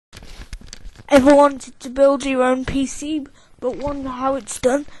Ever wanted to build your own PC but wonder how it's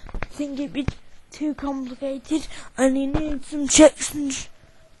done? Think it'd be too complicated and you need some tips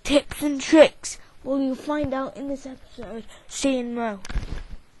and tricks? Well, you'll find out in this episode. See you in Mo.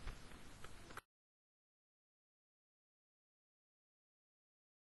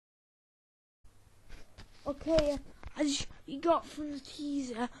 Okay, as you got from the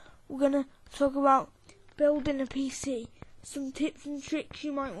teaser, we're going to talk about building a PC. Some tips and tricks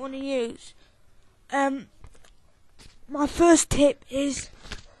you might want to use. My first tip is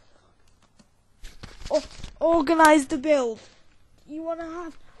organise the build. You want to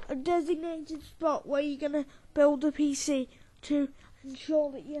have a designated spot where you're going to build a PC to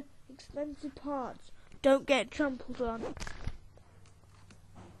ensure that your expensive parts don't get trampled on.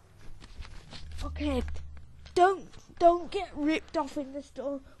 Okay, don't get ripped off in the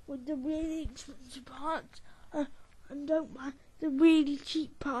store with the really expensive parts and don't buy the really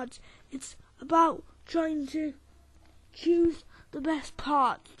cheap parts. It's about trying to choose the best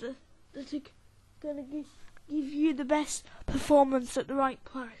parts that are going to give you the best performance at the right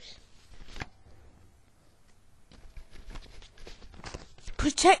price.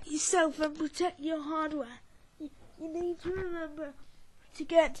 Protect yourself and protect your hardware. You need to remember to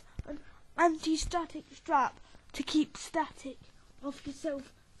get an anti-static strap to keep static off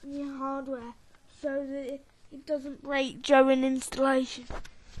yourself and your hardware so that it doesn't break during installation.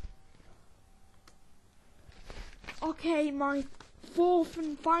 Okay, my fourth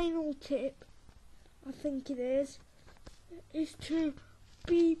and final tip, I think it is to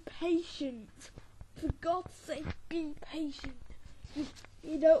be patient. For God's sake, be patient.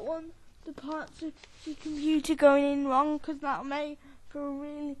 You don't want the parts of your computer going in wrong, because that'll make for a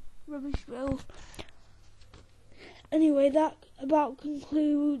really rubbish build. Anyway, that about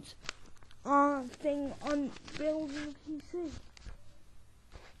concludes our thing on building a PC.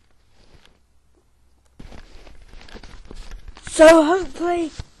 So hopefully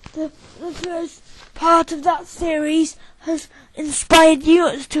the first part of that series has inspired you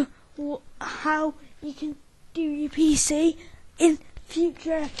as to how you can do your PC. In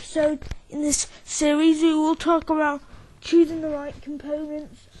future episodes in this series, we will talk about choosing the right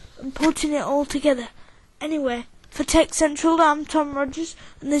components and putting it all together. Anyway, for Tech Central, I'm Tom Rogers,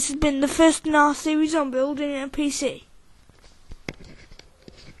 and this has been the first in our series on building a PC.